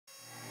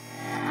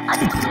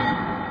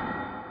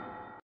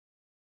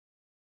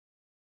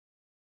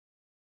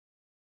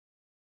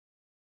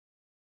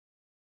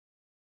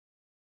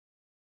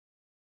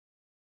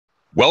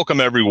Welcome,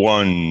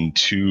 everyone,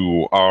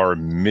 to our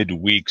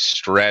midweek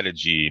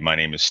strategy. My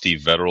name is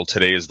Steve Vetterl.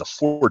 Today is the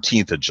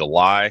 14th of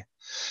July. And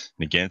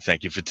again,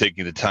 thank you for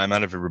taking the time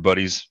out of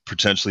everybody's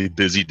potentially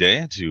busy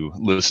day to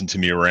listen to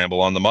me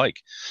ramble on the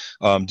mic.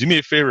 Do me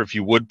a favor, if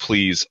you would,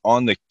 please,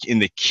 in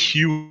the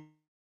queue.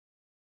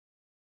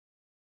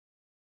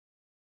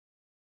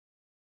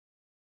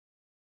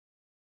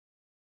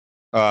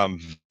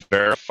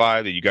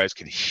 Verify that you guys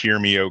can hear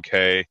me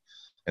okay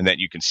and that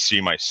you can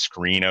see my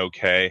screen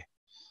okay.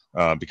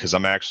 Because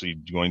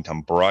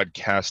I'm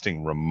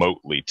broadcasting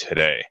remotely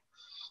today.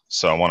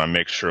 So I want to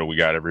make sure we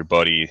got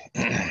everybody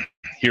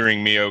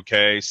hearing me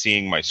okay,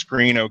 seeing my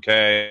screen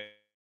okay.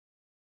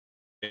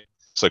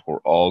 Looks like we're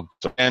all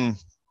done. And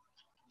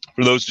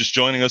for those just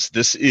joining us,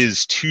 this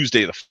is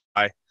Tuesday the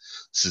 5th.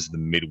 This is the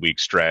midweek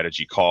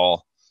strategy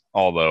call.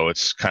 Although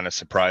it's kind of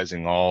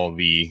surprising, all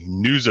the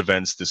news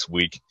events this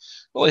week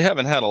really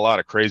haven't had a lot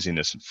of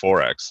craziness in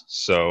Forex.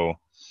 So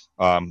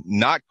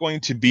not going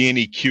to be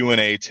any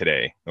Q&A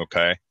today,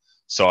 okay?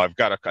 So I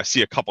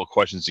see a couple of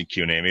questions in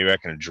Q&A. Maybe I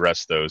can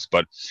address those.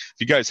 But if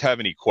you guys have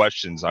any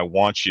questions, I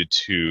want you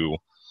to,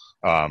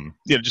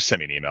 just send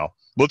me an email.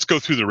 Let's go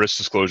through the risk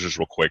disclosures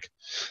real quick.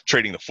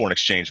 Trading the foreign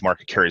exchange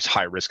market carries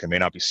high risk and may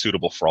not be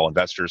suitable for all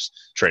investors.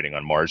 Trading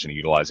on margin and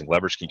utilizing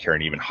leverage can carry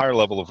an even higher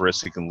level of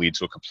risk that can lead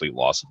to a complete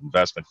loss of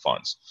investment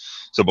funds.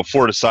 So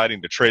before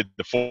deciding to trade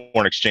the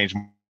foreign exchange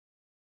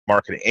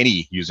market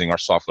using our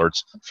soft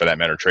alerts, for that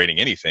matter, trading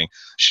anything,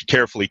 should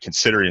carefully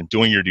consider in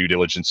doing your due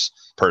diligence,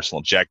 personal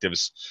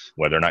objectives,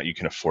 whether or not you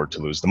can afford to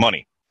lose the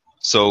money.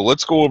 So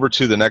let's go over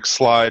to the next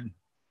slide.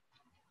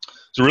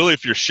 So really,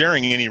 if you're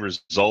sharing any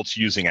results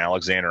using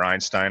Alexander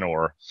Einstein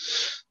or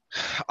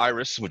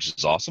Iris, which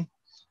is awesome,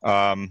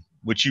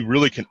 which you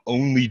really can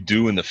only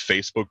do in the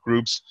Facebook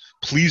groups,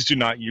 please do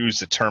not use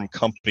the term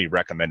company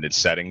recommended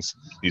settings.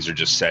 These are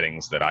just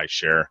settings that I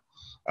share.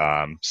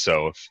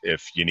 So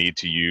if you need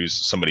to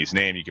use somebody's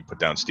name, you can put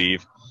down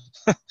Steve.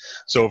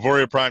 So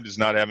Auvoria Prime does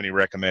not have any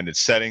recommended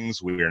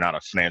settings. We are not a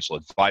financial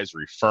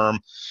advisory firm.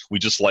 We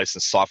just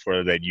license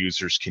software that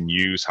users can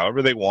use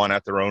however they want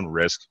at their own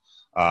risk.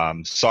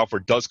 Software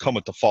does come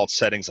with default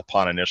settings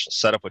upon initial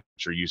setup, which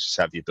your users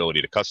have the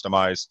ability to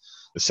customize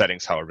the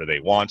settings however they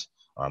want.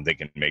 They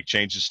can make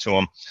changes to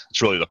them.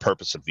 It's really the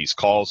purpose of these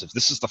calls. If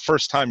this is the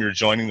first time you're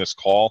joining this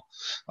call,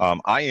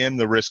 I am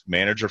the risk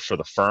manager for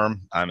the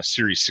firm. I'm a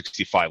Series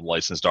 65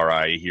 licensed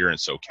RIA here in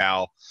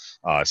SoCal.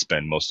 I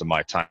spend most of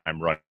my time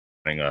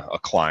running a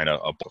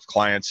book of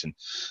clients and,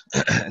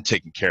 and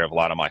taking care of a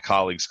lot of my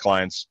colleagues'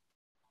 clients.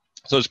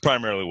 So it's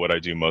primarily what I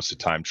do most of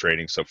the time,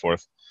 trading, so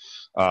forth.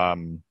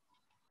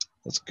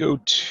 Let's go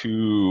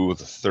to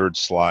the third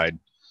slide.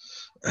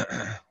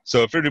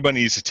 So if everybody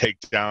needs to take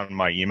down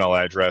my email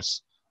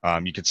address,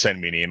 you can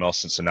send me an email,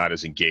 since I'm not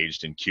as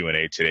engaged in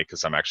Q&A today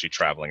because I'm actually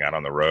traveling out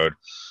on the road.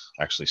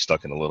 Actually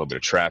stuck in a little bit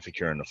of traffic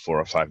here in the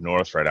 405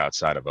 North right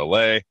outside of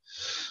LA.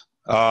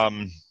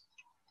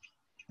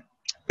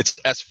 It's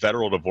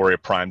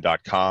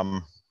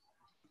svetterl@auvoriaprime.com.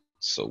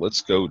 So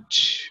let's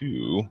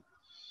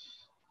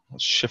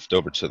shift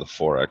over to the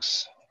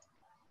Forex.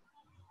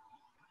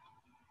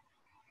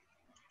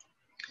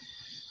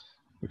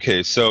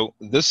 Okay, so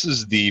this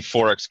is the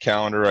Forex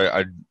calendar.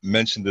 I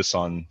mentioned this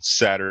on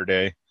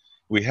Saturday.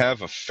 We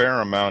have a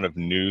fair amount of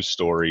news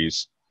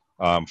stories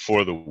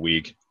for the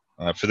week.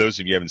 For those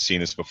of you who haven't seen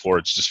this before,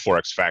 it's just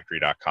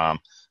forexfactory.com.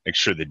 Make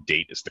sure the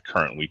date is the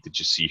current week that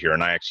you see here.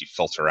 And I actually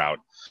filter out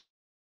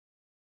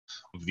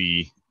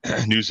the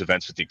news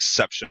events with the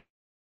exception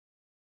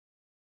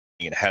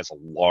it has a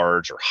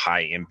large or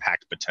high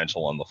impact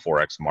potential on the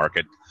Forex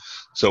market.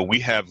 So we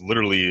have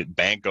literally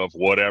bank of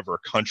whatever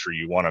country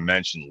you want to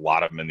mention, a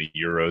lot of them in the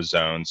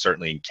Eurozone,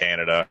 certainly in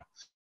Canada,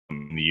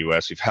 in the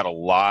US. We've had a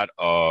lot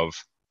of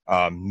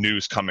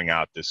news coming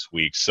out this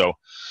week. So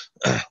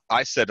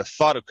I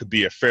thought it could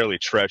be a fairly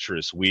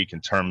treacherous week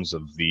in terms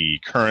of the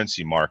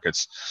currency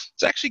markets.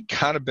 It's actually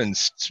kind of been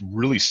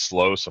really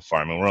slow so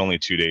far. I mean, we're only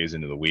 2 days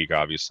into the week,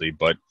 obviously,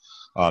 but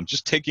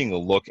just taking a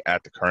look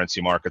at the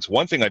currency markets.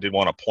 One thing I did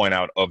want to point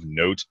out of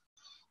note,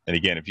 and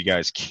again, if you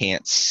guys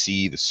can't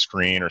see the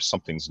screen or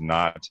something's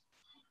not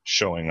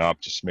showing up,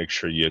 just make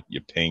sure you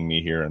ping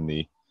me here in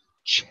the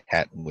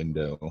chat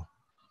window.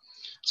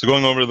 So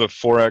going over to the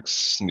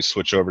Forex, let me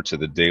switch over to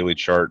the daily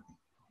chart.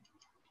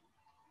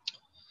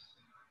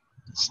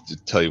 Just to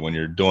tell you, when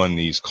you're doing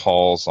these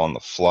calls on the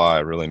fly,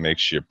 it really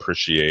makes you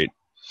appreciate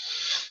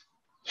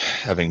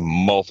having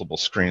multiple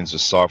screens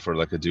of software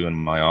like I do in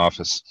my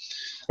office.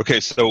 Okay,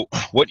 so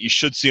what you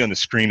should see on the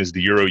screen is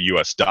the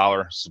Euro-US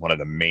dollar. This is one of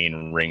the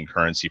main ring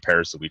currency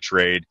pairs that we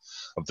trade.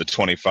 Of the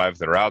 25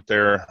 that are out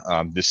there,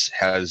 this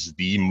has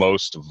the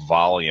most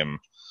volume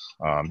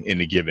in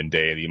a given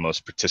day, the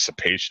most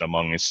participation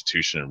among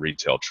institutional and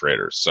retail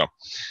traders. So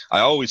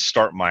I always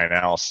start my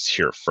analysis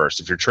here first.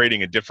 If you're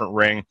trading a different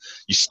ring,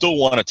 you still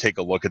want to take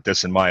a look at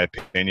this, in my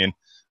opinion.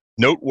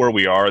 Note where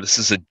we are. This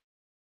is a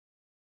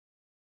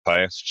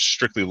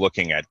strictly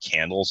looking at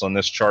candles on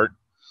this chart.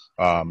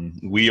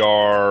 We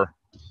are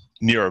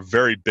near a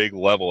very big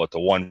level at the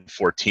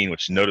 114,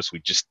 which notice we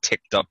just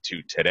ticked up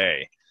to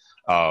today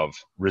of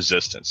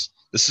resistance.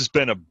 This has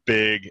been a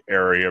big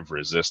area of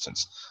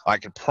resistance. I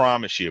can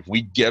promise you, if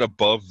we get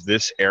above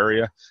this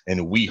area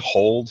and we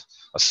hold,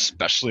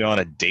 especially on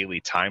a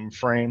daily time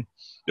frame,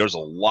 there's a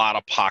lot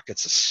of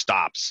pockets of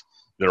stops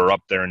that are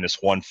up there in this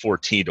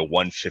 114 to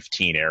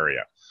 115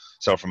 area.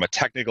 So from a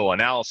technical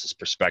analysis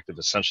perspective,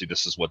 essentially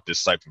this is what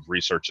this type of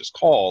research is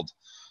called.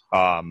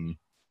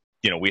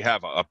 We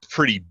have a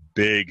pretty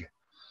big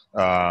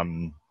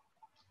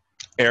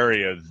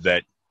area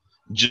that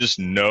just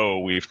know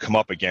we've come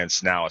up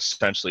against now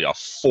essentially a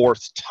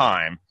fourth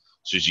time.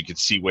 So as you can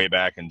see way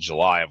back in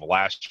July of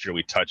last year,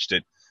 we touched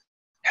it,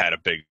 had a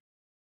big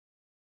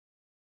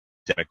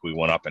we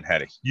went up and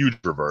had a huge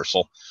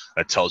reversal.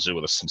 That tells you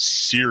with some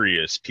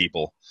serious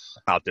people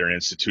out there in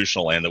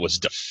institutional land that was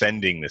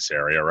defending this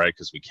area, right?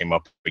 Because we came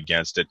up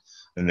against it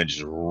and then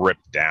just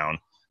ripped down.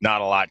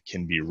 Not a lot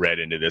can be read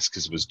into this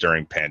because it was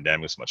during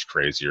pandemic. It's much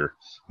crazier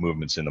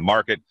movements in the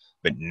market.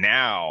 But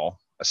now,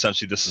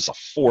 essentially, this is a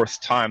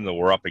fourth time that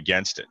we're up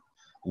against it.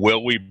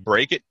 Will we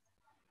break it?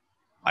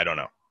 I don't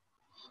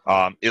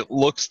know. It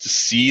looks to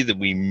see that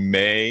we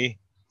may,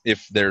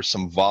 if there's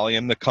some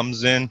volume that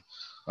comes in.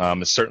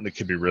 It certainly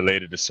could be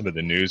related to some of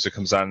the news that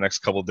comes out in the next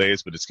couple of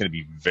days, but it's going to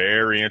be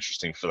very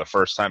interesting for the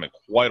first time in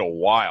quite a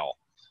while,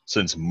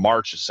 since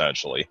March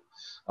essentially,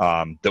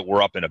 that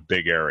we're up in a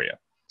big area.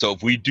 So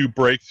if we do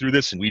break through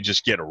this and we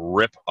just get a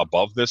rip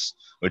above this,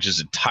 which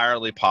is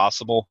entirely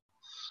possible,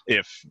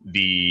 if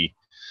the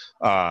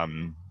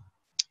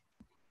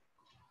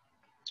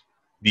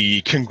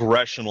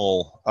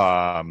congressional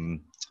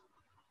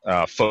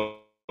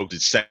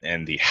folks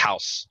and the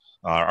House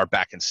are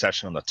back in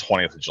session on the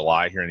 20th of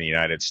July here in the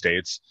United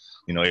States.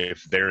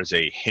 If there's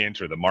a hint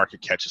or the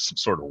market catches some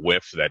sort of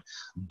whiff that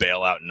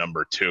bailout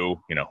number 2,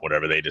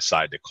 whatever they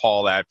decide to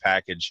call that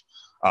package,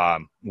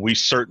 we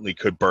certainly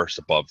could burst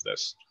above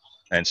this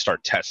and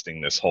start testing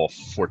this whole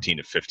 14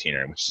 to 15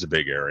 area, which is a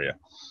big area.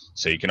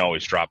 So you can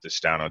always drop this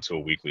down onto a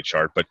weekly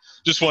chart. But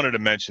just wanted to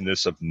mention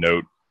this of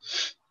note.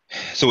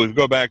 So we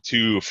go back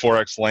to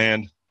Forex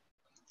land.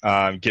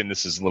 Again,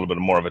 this is a little bit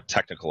more of a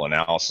technical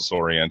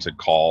analysis-oriented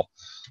call.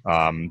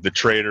 The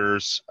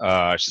traders,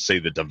 I should say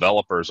the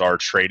developers, are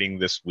trading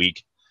this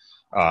week.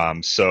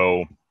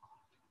 So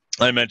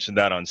I mentioned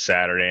that on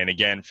Saturday. And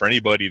again, for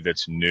anybody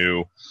that's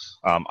new,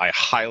 I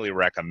highly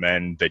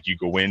recommend that you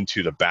go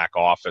into the back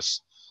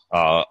office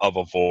of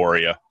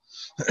Auvoria,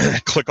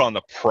 click on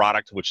the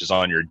product which is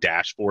on your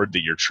dashboard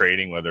that you're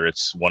trading, whether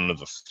it's one of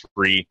the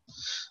 3,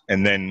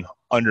 and then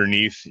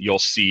underneath you'll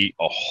see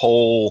a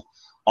whole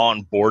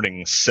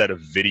onboarding set of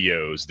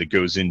videos that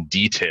goes in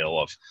detail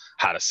of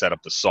how to set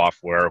up the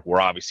software. We're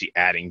obviously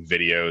adding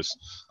videos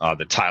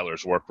that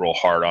Tyler's worked real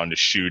hard on to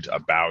shoot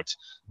about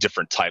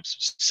different types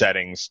of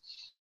settings.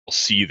 You'll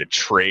see the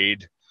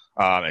trade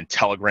and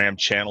Telegram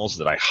channels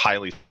that I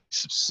highly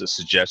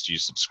suggest you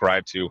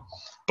subscribe to,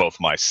 both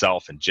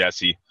myself and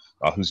Jesse,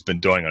 who's been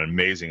doing an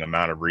amazing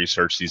amount of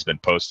research. He's been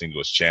posting to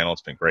his channel.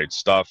 It's been great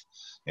stuff.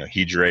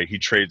 He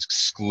trades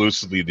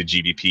exclusively the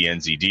GBP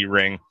NZD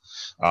ring.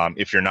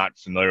 If you're not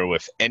familiar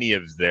with any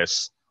of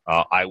this,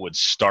 I would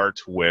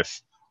start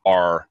with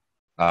our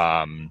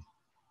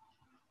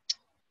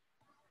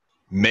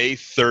May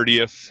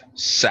 30th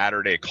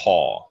Saturday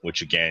call,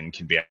 which again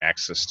can be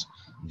accessed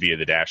via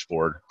the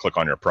dashboard. Click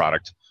on your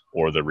product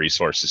or the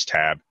resources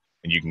tab,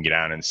 and you can get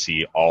down and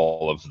see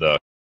all of the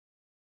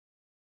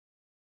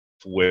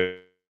with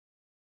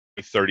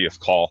 30th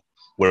call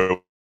where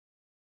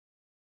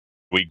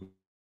we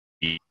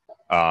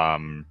high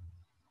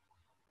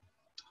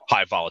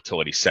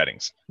volatility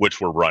settings,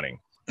 which we're running,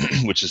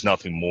 which is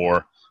nothing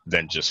more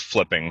than just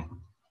flipping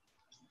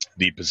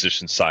the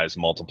position size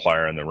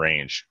multiplier in the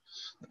range.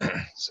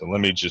 So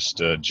let me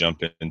just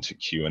jump into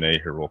Q&A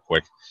here real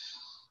quick,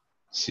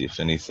 see if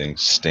anything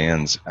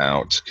stands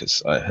out,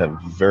 because I have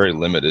very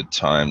limited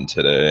time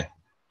today.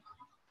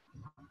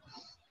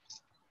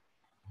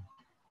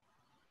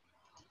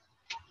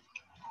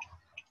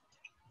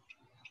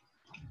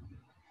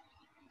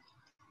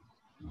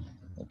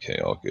 Okay,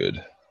 all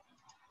good.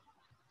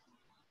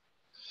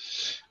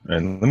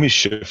 And let me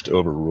shift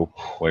over real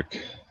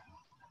quick.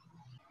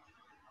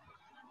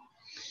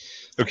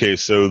 Okay,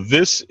 so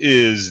this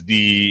is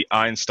the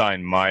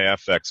Einstein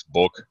MyFX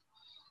book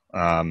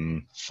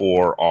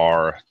for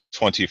our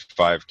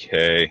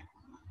 25K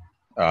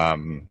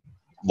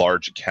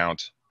large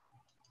account.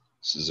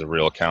 This is a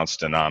real accounts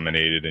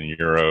denominated in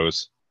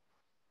euros.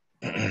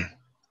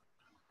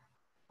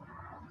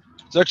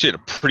 It's actually had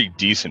a pretty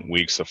decent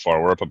week so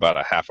far. We're up about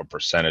a 0.5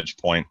 percentage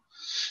point.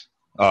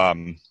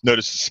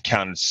 Notice this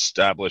account is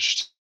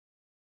established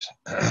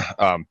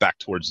back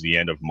towards the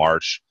end of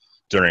March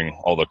during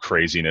all the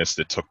craziness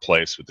that took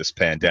place with this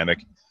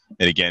pandemic.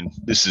 And again,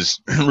 this is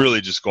really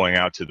just going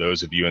out to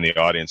those of you in the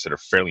audience that are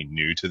fairly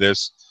new to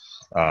this.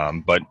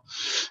 But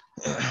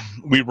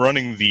we're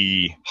running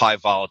the high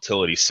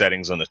volatility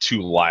settings on the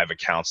 2 live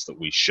accounts that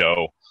we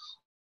show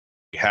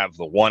have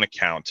the one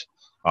account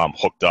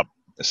hooked up.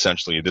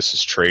 Essentially, this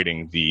is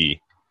trading the,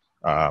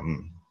 let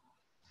me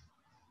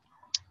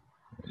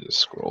just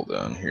scroll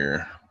down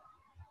here.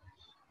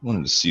 I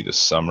wanted to see the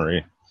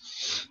summary.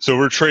 So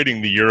we're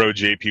trading the Euro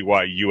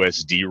JPY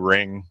USD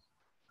ring.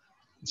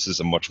 This is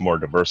a much more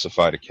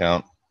diversified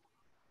account.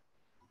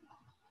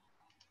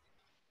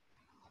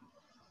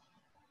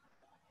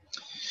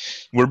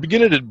 We're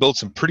beginning to build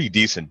some pretty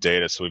decent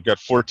data. So we've got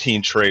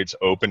 14 trades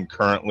open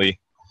currently.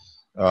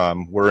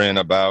 We're in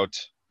about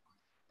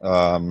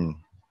 $374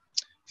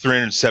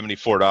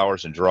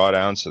 in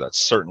drawdown, so that's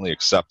certainly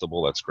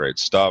acceptable. That's great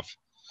stuff.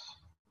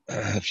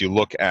 If you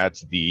look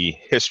at the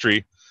history,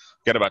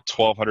 we've got about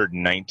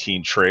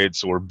 1,219 trades,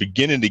 so we're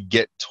beginning to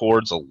get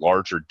towards a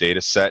larger data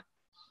set.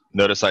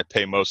 Notice I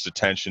pay most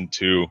attention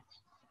to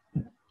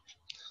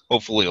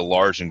hopefully a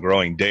large and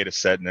growing data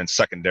set, and then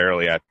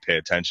secondarily I pay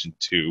attention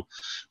to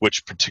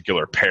which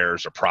particular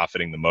pairs are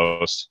profiting the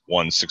most.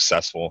 One's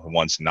successful and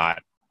one's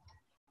not.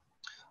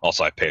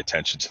 Also, I pay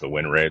attention to the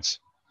win rates.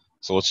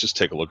 So let's just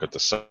take a look at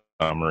the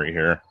summary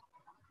here.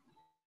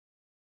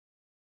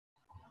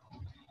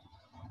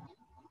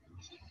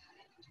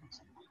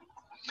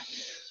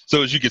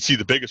 So as you can see,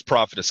 the biggest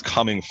profit is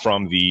coming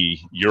from the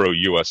Euro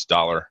US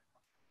dollar.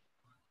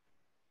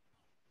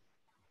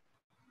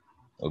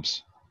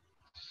 Oops.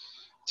 I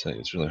tell you,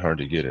 it's really hard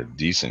to get a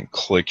decent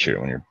click here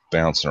when you're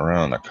bouncing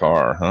around the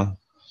car, huh?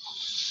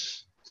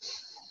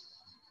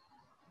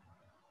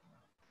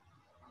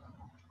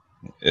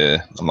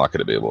 I'm not going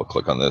to be able to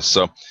click on this.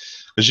 So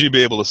as you'll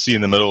be able to see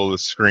in the middle of the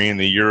screen,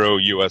 the Euro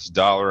US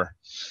dollar,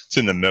 it's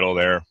in the middle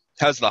there,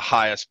 has the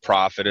highest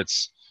profit.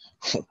 It's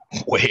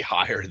way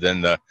higher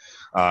than the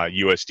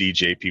USD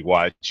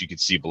JPY that you can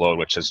see below,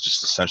 which has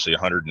just essentially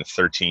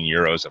 113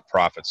 euros of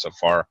profit so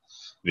far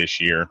this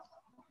year.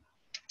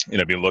 You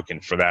know, be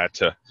looking for that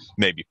to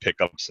maybe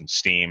pick up some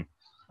steam.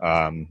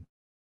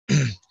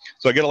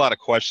 So I get a lot of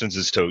questions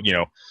as to, you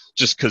know,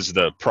 just because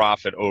the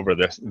profit over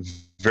the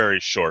very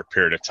short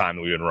period of time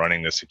that we've been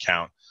running this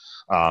account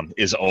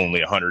is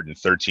only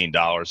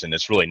 $113, and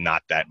it's really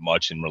not that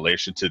much in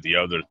relation to the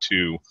other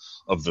two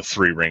of the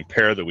three-ring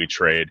pair that we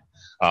trade.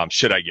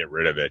 Should I get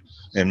rid of it?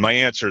 And my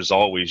answer is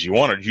always, you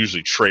want to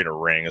usually trade a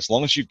ring. As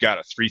long as you've got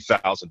a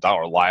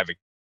 $3,000 live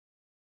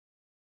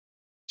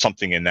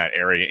something in that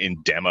area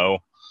in demo,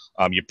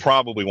 you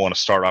probably want to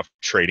start off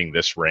trading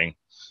this ring.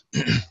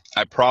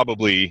 I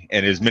probably,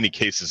 and in as many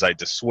cases, I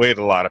dissuade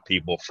a lot of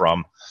people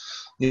from,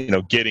 you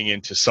know, getting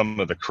into some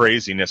of the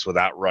craziness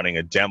without running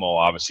a demo,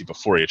 obviously,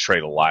 before you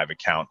trade a live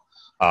account.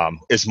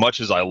 As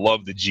much as I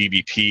love the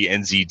GBP,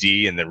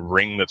 NZD, and the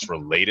ring that's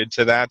related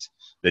to that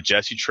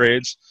Jesse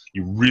trades,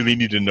 you really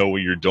need to know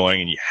what you're doing,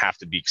 and you have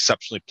to be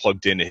exceptionally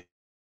plugged into his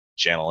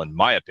channel, in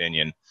my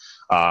opinion,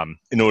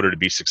 in order to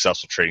be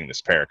successful trading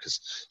this pair,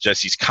 because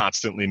Jesse's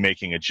constantly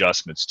making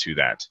adjustments to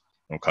that,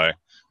 okay?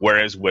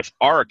 Whereas with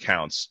our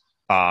accounts,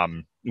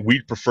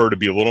 we prefer to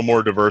be a little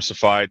more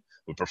diversified.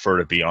 We prefer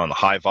to be on the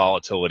high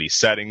volatility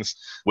settings,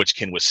 which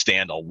can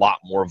withstand a lot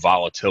more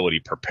volatility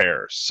per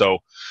pair. So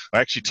I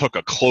actually took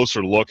a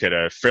closer look at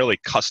a fairly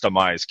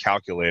customized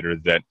calculator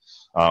that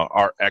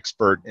our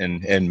expert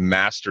and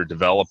master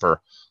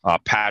developer,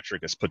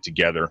 Patrick, has put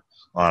together.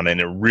 And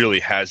it really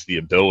has the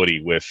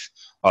ability with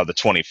the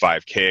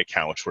 25K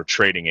account, which we're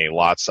trading a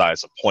lot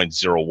size of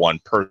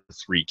 0.01 per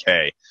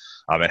 3K.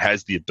 It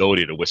has the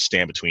ability to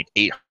withstand between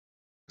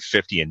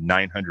 850 and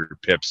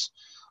 900 pips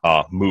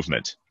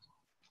movement.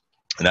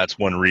 And that's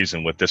one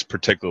reason with this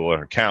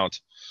particular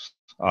account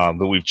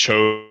that we've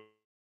chosen.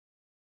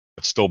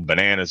 It's still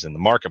bananas in the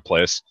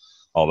marketplace,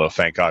 although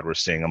thank God we're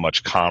seeing a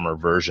much calmer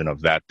version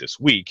of that this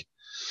week.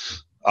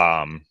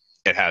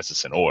 It has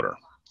us in order.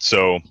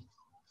 So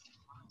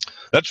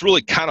that's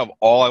really kind of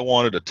all I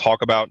wanted to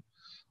talk about.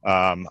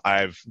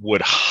 I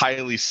would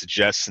highly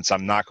suggest, since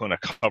I'm not going to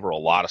cover a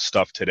lot of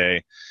stuff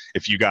today,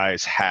 if you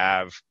guys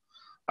have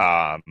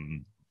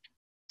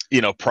you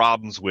know,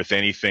 problems with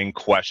anything,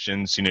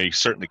 questions, you know, you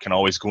certainly can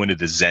always go into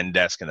the Zen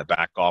desk in the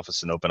back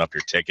office and open up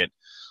your ticket.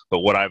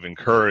 But what I've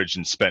encouraged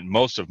and spent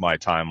most of my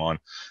time on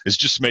is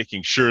just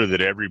making sure that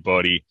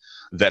everybody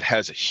that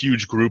has a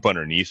huge group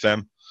underneath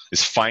them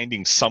is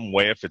finding some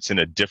way, if it's in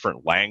a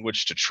different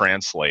language, to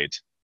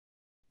translate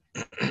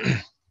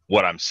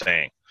what I'm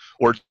saying,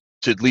 or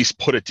to at least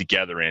put it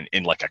together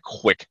in like a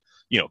quick,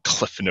 you know,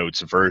 Cliff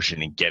Notes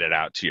version and get it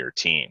out to your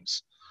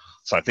teams.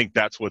 So I think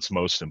that's what's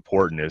most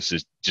important is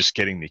just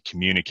getting the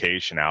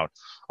communication out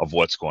of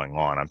what's going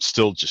on. I'm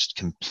still just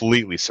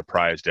completely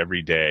surprised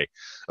every day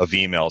of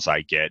emails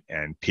I get,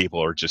 and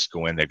people are just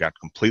going, they've got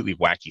completely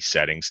wacky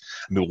settings.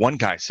 I mean, one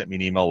guy sent me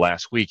an email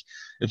last week.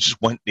 It just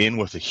went in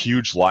with a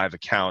huge live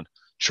account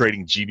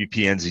trading GBP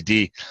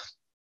NZD.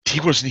 He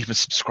wasn't even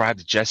subscribed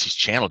to Jesse's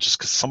channel just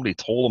because somebody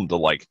told him to,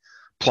 like,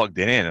 plug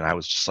it in. And I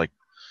was just like,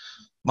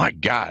 my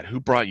God, who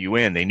brought you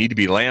in? They need to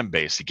be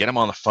land-based to get them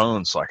on the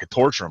phone so I could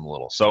torture them a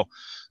little. So,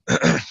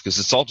 because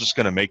it's all just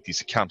going to make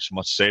these accounts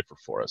much safer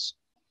for us.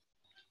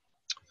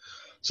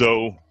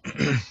 So,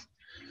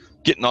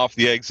 getting off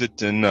the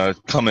exit and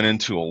coming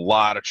into a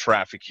lot of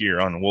traffic here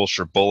on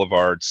Wilshire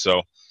Boulevard.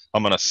 So,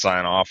 I'm going to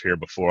sign off here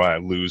before I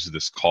lose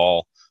this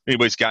call. If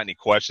anybody's got any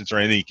questions or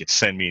anything, you can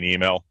send me an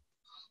email.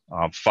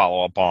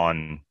 Follow up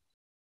on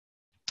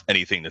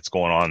anything that's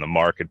going on in the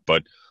market.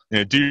 But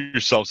do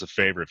yourselves a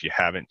favor if you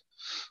haven't.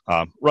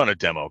 Run a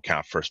demo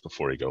account first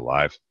before you go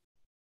live.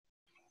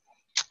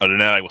 Other than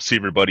that, I will see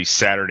everybody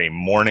Saturday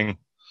morning.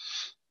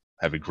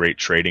 Have a great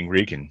trading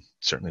week, and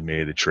certainly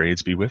may the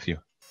trades be with you.